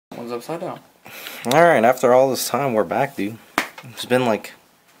was upside down. Alright, after all this time, we're back, dude. It's been like...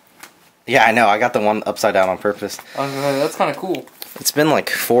 Yeah, I know, I got the one upside down on purpose. That's kind of cool. It's been like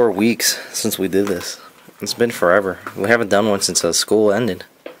 4 weeks since we did this. It's been forever. We haven't done one since school ended.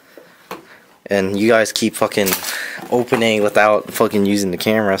 And you guys keep fucking opening without fucking using the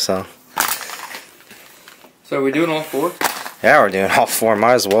camera, so... So are we doing all 4? Yeah, we're doing all 4.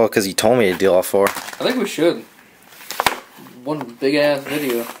 Might as well, because you told me to do all 4. I think we should. One big-ass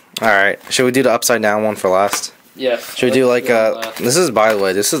video. Alright, should we do the upside down one for last? Yeah. Should we do like this is, by the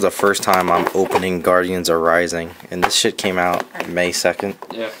way, this is the first time I'm opening Guardians Are Rising, and this shit came out May 2nd.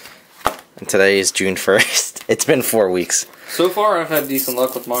 Yeah. And today is June 1st. It's been 4 weeks. So far, I've had decent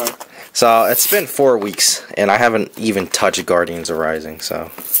luck with mine. So, it's been 4 weeks, and I haven't even touched Guardians Are Rising, so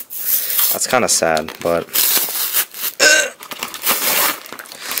that's kind of sad, but...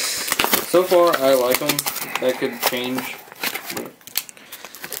 So far, I like them. That could change.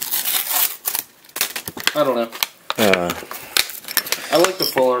 I don't know. I like the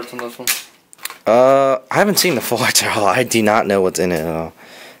full arts on this one. I haven't seen the full arts at all. I do not know what's in it at all.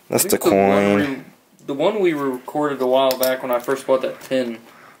 That's the coin. The one we recorded a while back when I first bought that tin.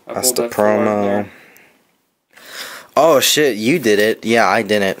 That's the promo. Oh shit, you did it. Yeah, I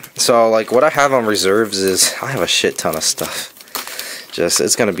didn't. So like what I have on reserves is I have a shit ton of stuff. Just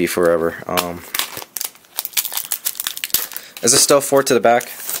it's gonna be forever. Is it still 4 to the back?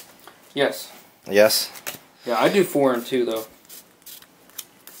 Yes. Yes? Yeah, I do 4 and 2 though.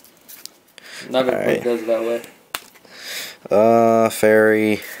 Not everybody does it that way.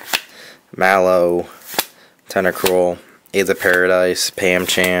 Fairy, Mallow, Tentacruel, Aids of Paradise, Pam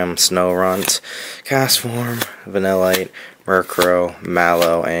Cham, Snow Runt, Castform, Vanillite, Murkrow,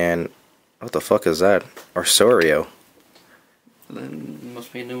 Mallow, and what the fuck is that? Arsorio. That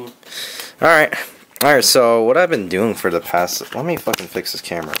must be a new one. Alright, so what I've been doing for the past... Let me fucking fix this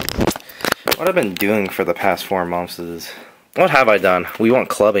camera. What I've been doing for the past 4 months is... What have I done? We went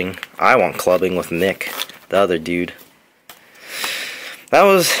clubbing. I went clubbing with Nick, the other dude. That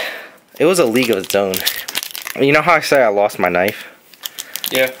was... It was a league of its own. You know how I say I lost my knife?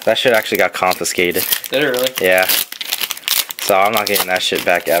 Yeah. That shit actually got confiscated. Did it really? Yeah. So I'm not getting that shit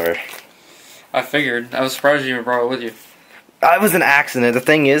back ever. I figured. I was surprised you even brought it with you. It was an accident. The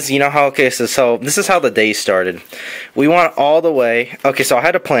thing is, you know how, okay, so this is how the day started. We went all the way, okay, so I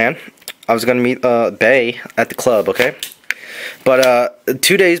had a plan. I was going to meet Bay at the club, okay? But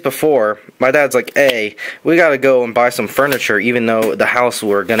 2 days before, my dad's like, hey, we got to go and buy some furniture, even though the house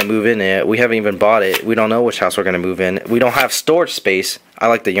we're going to move in it, we haven't even bought it. We don't know which house we're going to move in. We don't have storage space. I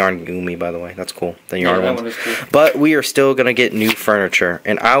like the yarn gumi, by the way. That's cool. The yarn one is cool. But we are still going to get new furniture,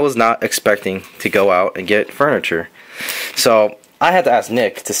 and I was not expecting to go out and get furniture. So I had to ask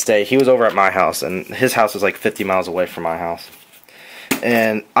Nick to stay. He was over at my house, and his house was like 50 miles away from my house.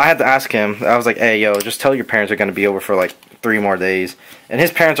 And I had to ask him. I was like, hey, yo, just tell your parents are going to be over for like 3 more days. And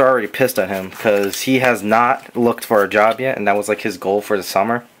his parents are already pissed at him because he has not looked for a job yet, and that was like his goal for the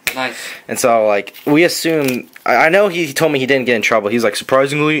summer. Nice. And so, like, we assumed... I know he told me he didn't get in trouble. He's like,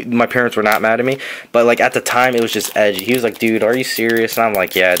 surprisingly, my parents were not mad at me. But, like, at the time, it was just edgy. He was like, dude, are you serious? And I'm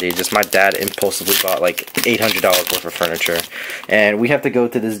like, yeah, dude. Just my dad impulsively bought, like, $800 worth of furniture. And we have to go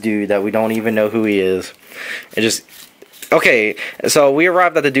to this dude that we don't even know who he is. And just... Okay, so we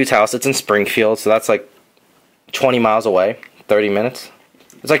arrived at the dude's house. It's in Springfield, so that's, like, 20 miles away. 30 minutes.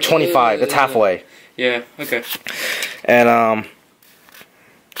 It's like 25. It's halfway. Yeah, okay. And,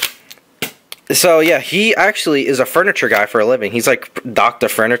 so, yeah, he actually is a furniture guy for a living. He's like Dr.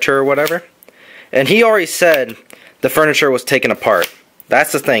 Furniture or whatever. And he already said the furniture was taken apart.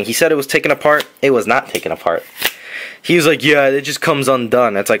 That's the thing. He said it was taken apart. It was not taken apart. He was like, yeah, it just comes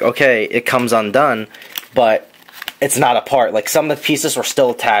undone. It's like, okay, it comes undone, but it's not apart. Like, some of the pieces were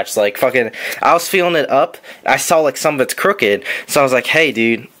still attached. Like, fucking, I was feeling it up. I saw, like, some of it's crooked. So I was like, hey,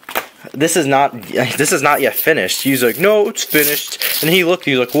 dude, this is not yet finished. He's like, no, it's finished. And he looked,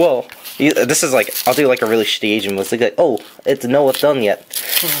 he was like, whoa. This is like, I'll do like a really shitty Asian voice. Like, oh, it's done yet.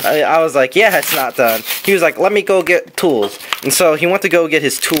 I was like, yeah, it's not done. He was like, let me go get tools. And so he went to go get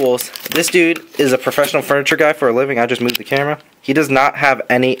his tools. This dude is a professional furniture guy for a living. I just moved the camera. He does not have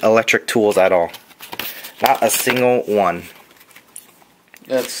any electric tools at all. Not a single one.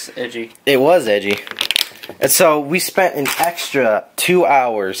 That's edgy. It was edgy. And so we spent an extra 2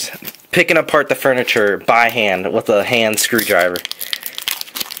 hours picking apart the furniture by hand with a hand screwdriver.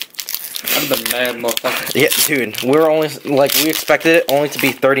 I'm the mad motherfucker. Yeah, dude, we were only, like, we expected it only to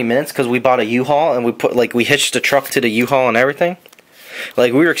be 30 minutes because we bought a U-Haul and we put, like, we hitched the truck to the U-Haul and everything.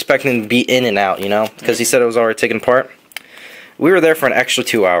 Like, we were expecting to be in and out, you know, because he said it was already taken apart. We were there for an extra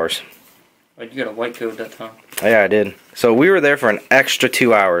 2 hours. Oh, you got a white coat that time. Yeah, I did. So we were there for an extra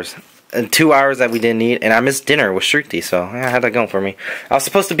 2 hours. And 2 hours that we didn't eat. And I missed dinner with Shruti, so yeah, I had that going for me. I was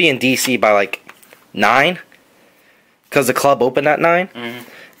supposed to be in D.C. by like 9. Because the club opened at 9. Mm-hmm.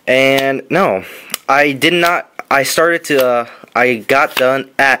 And no, I did not. I started to, I got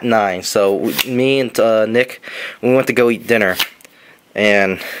done at 9. So me and Nick, we went to go eat dinner.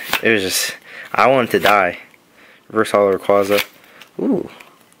 And it was just, I wanted to die. Reverse Hollow Rayquaza. Ooh.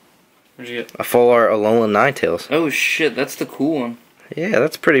 What'd you get? A full art Alolan Ninetales. Oh shit, that's the cool one. Yeah,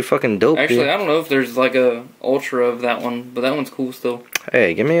 that's pretty fucking dope. Actually, dude. I don't know if there's like a ultra of that one, but that one's cool still.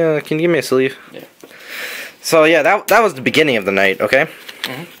 Hey, give me a. Can you give me a sleeve? Yeah. So yeah, that was the beginning of the night. Okay.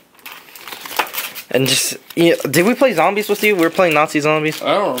 Mhm. And just, did we play zombies with you? We were playing Nazi zombies.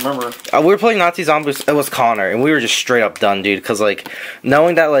 I don't remember. We were playing Nazi zombies. It was Connor, and we were just straight up done, dude. Cause like,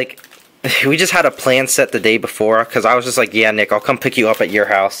 knowing that like, we just had a plan set the day before. Cause I was just like, yeah, Nick, I'll come pick you up at your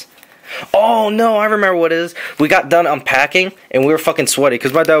house. Oh no, I remember what it is. We got done unpacking and we were fucking sweaty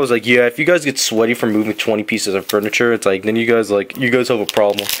because my dad was like, yeah, if you guys get sweaty from moving 20 pieces of furniture, it's like, then you guys have a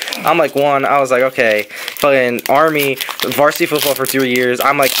problem. I'm like, I was like, okay, fucking Army, varsity football for 3 years.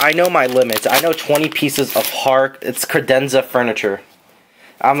 I'm like, I know my limits. I know 20 pieces of it's credenza furniture.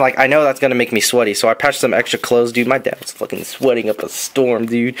 I'm like, I know that's gonna make me sweaty, so I patched some extra clothes, dude. My dad was fucking sweating up a storm,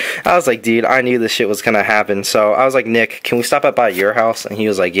 dude. I was like, dude, I knew this shit was gonna happen. So I was like, Nick, can we stop by your house? And he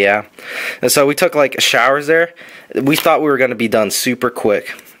was like, yeah. And so we took like showers there. We thought we were gonna be done super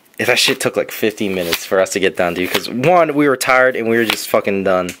quick. That shit took like 15 minutes for us to get done, dude. Because one, we were tired and we were just fucking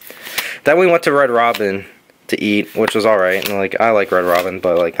done. Then we went to Red Robin to eat, which was alright. And like, I like Red Robin,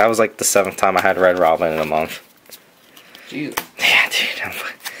 but like, that was like the 7th time I had Red Robin in a month. Jesus. Yeah, dude.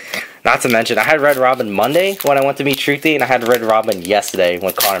 Not to mention, I had Red Robin Monday when I went to meet Shruti, and I had Red Robin yesterday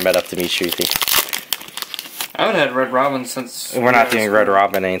when Connor met up to meet Shruti. I haven't had Red Robin since... We're not doing Red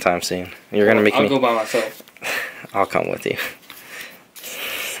Robin anytime soon. You're gonna make me... I'll go by myself. I'll come with you.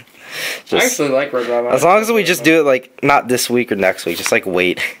 I actually like Red Robin. As long as we just do it, like, not this week or next week. Just, like,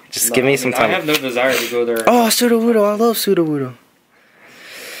 wait. Just give me some time. I have no desire to go there. Oh, Sudowoodo. I love Sudowoodo.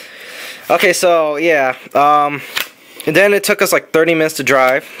 Okay, so, yeah. And then it took us like 30 minutes to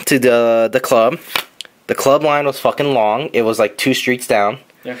drive to the club. The club line was fucking long. It was like 2 streets down.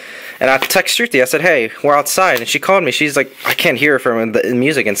 Yeah. And I texted Shruti. I said, hey, we're outside. And she called me. She's like, I can't hear her from the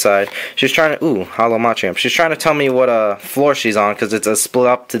music inside. She was trying to, hello Machamp. She's trying to tell me what floor she's on because it's a split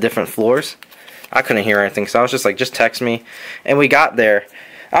up to different floors. I couldn't hear anything. So I was just like, just text me. And we got there.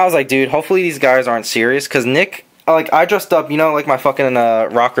 I was like, dude, hopefully these guys aren't serious. Because Nick, like, I dressed up, like my fucking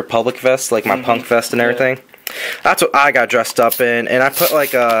Rock Republic vest, like my punk vest and everything. Yeah. That's what I got dressed up in, and I put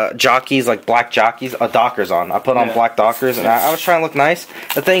like jockeys, like black jockeys, Dockers on. I put on black Dockers, and I was trying to look nice.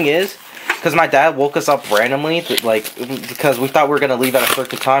 The thing is, because my dad woke us up randomly, because we thought we were gonna leave at a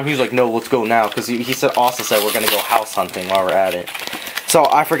certain time. He was like, "No, let's go now," because he said we're gonna go house hunting while we're at it. So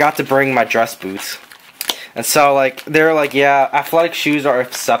I forgot to bring my dress boots, and so like they're like, "Yeah, athletic shoes are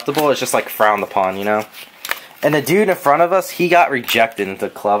acceptable. It's just like frowned upon, And the dude in front of us, he got rejected into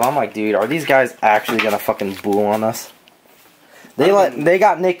the club. I'm like, dude, are these guys actually gonna fucking boo on us? They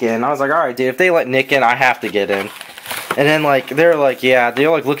got Nick in. I was like, alright, dude, if they let Nick in, I have to get in. And then like they're like,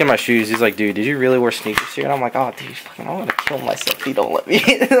 look at my shoes. He's like, dude, did you really wear sneakers here? And I'm like, oh, dude, fucking, I'm gonna kill myself if you don't let me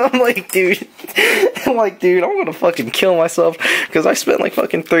in. I'm like, dude, I'm gonna fucking kill myself because I spent like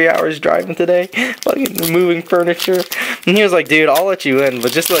fucking 3 hours driving today, fucking moving furniture. And he was like, dude, I'll let you in,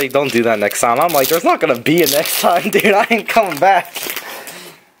 but just like don't do that next time. I'm like, there's not gonna be a next time, dude. I ain't coming back.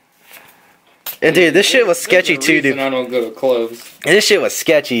 And dude, this shit was sketchy too, dude. I don't go to clubs. This shit was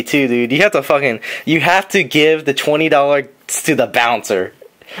sketchy too, dude. You have to give the $20 to the bouncer.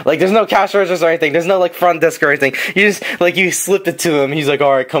 Like, there's no cash registers or anything. There's no like front desk or anything. You just you slipped it to him. He's like,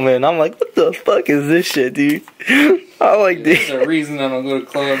 all right, come in. I'm like, what the fuck is this shit, dude? I'm like, dude. There's a reason I don't go to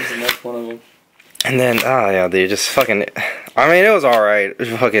clubs, and that's one of them. And then, yeah, dude, just fucking. I mean, it was all right.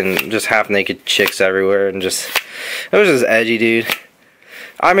 Fucking just half naked chicks everywhere, and it was just edgy, dude.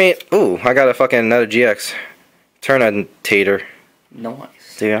 I mean, I got another GX. Turn-on-tater.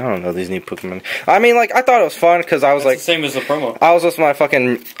 Nice. Dude, I don't know these new Pokemon. I mean, like, I thought it was fun because I was the same as the promo. I was with my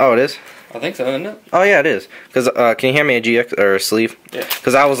fucking. Oh, it is? I think so, isn't it? Oh, yeah, it is. Because, can you hand me a GX or a sleeve? Yeah.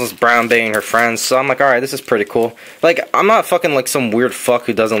 Because I was just brown baiting her friends, so I'm like, alright, this is pretty cool. Like, I'm not fucking like some weird fuck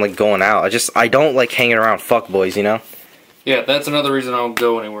who doesn't like going out. I don't like hanging around fuckboys, Yeah, that's another reason I don't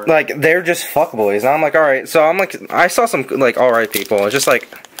go anywhere. Like, they're just fuckboys. And I'm like, alright. So I'm like, I saw some, like, alright people. I was just like,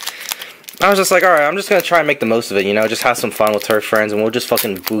 alright, I'm just gonna try and make the most of it, just have some fun with her friends, and we'll just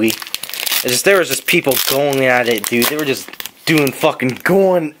fucking boogie. There was just people going at it, dude. They were just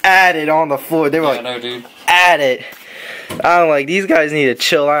going at it on the floor. They were I know, dude. At it. I'm like, these guys need to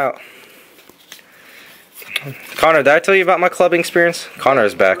chill out. Connor, did I tell you about my clubbing experience? Connor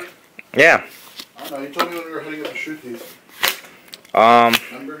is back. Yeah. I know, you told me when we were heading up to shoot these.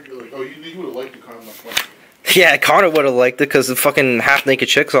 Remember? You're like, oh, you would have liked it, Connor. Yeah, Connor would have liked it because the fucking half-naked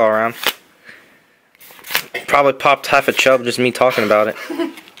chicks all around. Probably popped half a chub just me talking about it.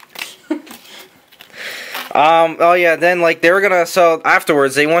 Oh yeah, then like they were gonna, so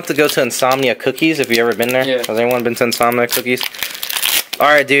afterwards they want to go to Insomnia Cookies. Have you ever been there? Yeah. Has anyone been to Insomnia Cookies?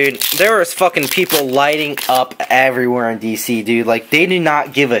 Alright, dude, there was fucking people lighting up everywhere in DC, dude. Like, they do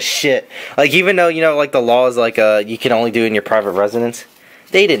not give a shit. Like, even though, you know, like, the law is, like, you can only do it in your private residence,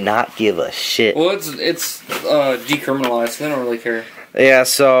 they did not give a shit. Well, it's decriminalized, so they don't really care. Yeah,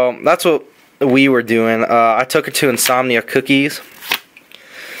 so, that's what we were doing. I took her to Insomnia Cookies.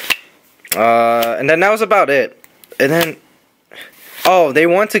 And then that was about it. And then... oh, they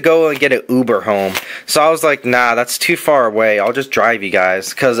want to go and get an Uber home. So I was like, nah, that's too far away. I'll just drive you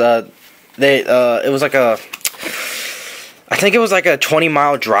guys. Because it was like a... I think it was like a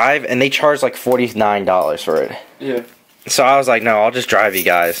 20-mile drive, and they charged like $49 for it. Yeah. So I was like, no, I'll just drive you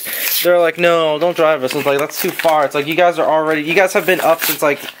guys. They're like, no, don't drive us. It's like, that's too far. It's like, you guys have been up since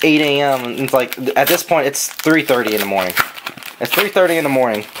like 8 a.m. And it's like, at this point, it's 3:30 in the morning. It's 3:30 in the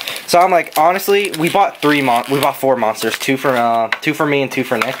morning. So I'm like, honestly, we bought 4 monsters, two for me and 2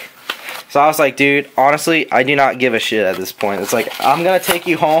 for Nick. So I was like, dude, honestly, I do not give a shit at this point. It's like, I'm gonna take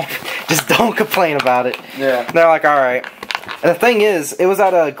you home. Just don't complain about it. Yeah. They're like, all right. And the thing is, it was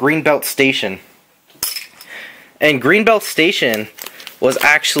at a Greenbelt station. And Greenbelt Station was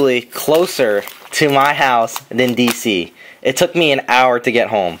actually closer to my house than DC. It took me an hour to get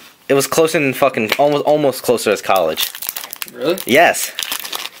home. It was closer than fucking almost closer as college. Really? Yes.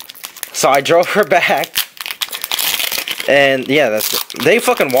 So I drove her back. And yeah, they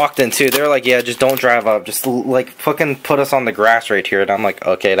fucking walked in too. They were like, yeah, just don't drive up. Just like fucking put us on the grass right here. And I'm like,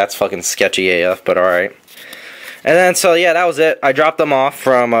 okay, that's fucking sketchy AF, but alright. And then, so yeah, that was it. I dropped them off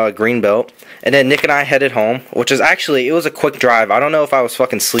from Greenbelt. And then Nick and I headed home, which is actually, it was a quick drive. I don't know if I was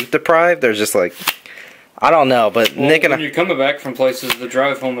fucking sleep deprived. There's just like, I don't know, but well, Nick and I... when you're coming back from places, the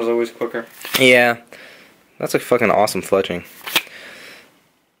drive home is always quicker. Yeah. That's a fucking awesome fletching.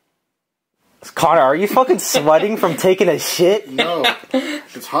 Connor, are you fucking sweating from taking a shit? No.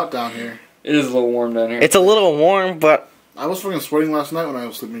 It's hot down here. It is a little warm down here. It's a little warm, but... I was fucking sweating last night when I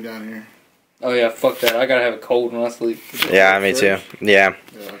was sleeping down here. Oh yeah, fuck that. I gotta have it cold when I sleep. Yeah, me too. Yeah. Yeah,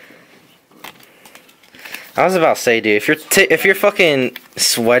 okay. I was about to say, dude, if you're fucking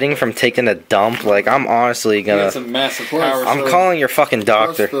sweating from taking a dump, like, I'm honestly gonna... You got some massive power. I'm calling your fucking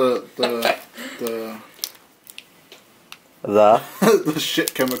doctor. The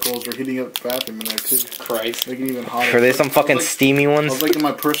shit chemicals are heating up the bathroom in there too. Christ. Making it even hotter. Are they some fucking steamy I ones? was like in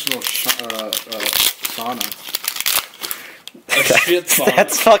my personal sauna. A shit sauna.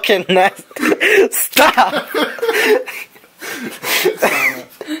 That's fucking nasty. Stop! Shit sauna.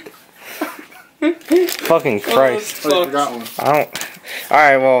 Fucking Christ. Oh, you forgot one. I don't...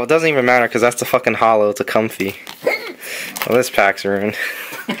 Alright, well, it doesn't even matter because that's the fucking hollow. It's a comfy. Well, this pack's ruined.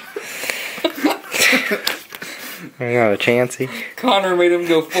 I got a chancy. Connor made him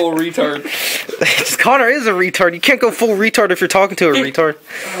go full retard. Connor is a retard. You can't go full retard if you're talking to a retard.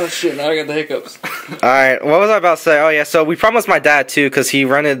 Oh shit, now I got the hiccups. Alright, what was I about to say? Oh yeah, so we promised my dad too because he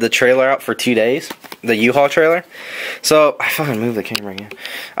rented the trailer out for 2 days. The U-Haul trailer. So, I fucking moved the camera again.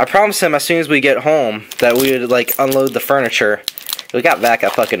 I promised him as soon as we get home that we would like unload the furniture. We got back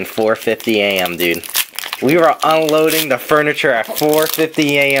at fucking 4:50 a.m. dude. We were unloading the furniture at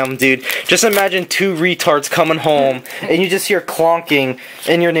 4:50 a.m., dude. Just imagine 2 retards coming home, and you just hear clonking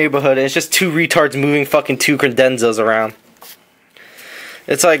in your neighborhood, and it's just 2 retards moving fucking 2 credenzas around.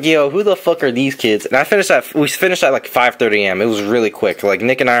 It's like, yo, who the fuck are these kids? And we finished at like 5:30 a.m. It was really quick. Like,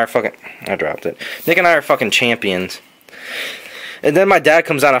 Nick and I are fucking... I dropped it. Nick and I are fucking champions. And then my dad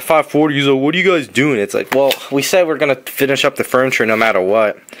comes out at 5:40. He's like, what are you guys doing? It's like, well, we said we're going to finish up the furniture no matter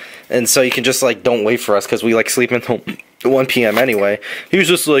what. And so you can just, like, don't wait for us because we, like, sleep until 1 p.m. anyway. He was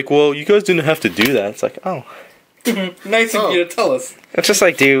just like, well, you guys didn't have to do that. It's like, oh. Nice of you to tell us. It's just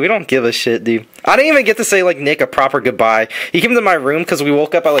like, dude, we don't give a shit, dude. I didn't even get to say, like, Nick a proper goodbye. He came to my room because we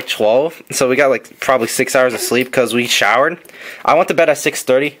woke up at, like, 12. So we got, like, probably 6 hours of sleep because we showered. I went to bed at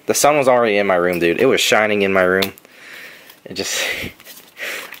 6:30. The sun was already in my room, dude. It was shining in my room. It just...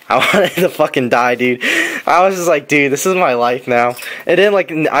 I wanted to fucking die, dude. I was just like, dude, this is my life now. And then, like,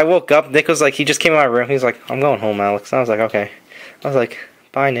 I woke up. Nick was like, he just came in my room. He was like, I'm going home, Alex. And I was like, okay. I was like,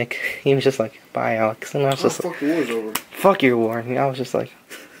 bye, Nick. He was just like, bye, Alex. And I was just like, fuck, the war's over. Fuck your war. And I was just like,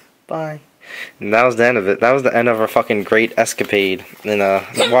 bye. And that was the end of it. That was the end of our fucking great escapade in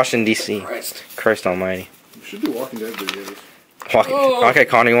Washington, D.C. Christ almighty. You should do Walking Dead videos. Okay,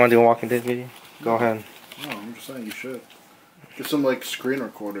 Connor, you want to do a Walking Dead video? Go ahead. No. just saying you should. Get some like screen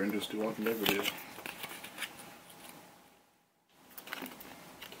recorder and just do Walking Dead videos.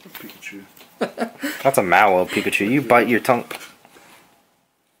 Pikachu. That's a Mallow Pikachu. You bite your tongue.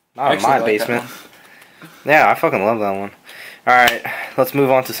 Not in Actually, my I like that basement. one. Yeah, I fucking love that one. Alright, let's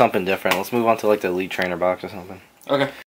move on to something different. Let's move on to like the Elite Trainer box or something. Okay.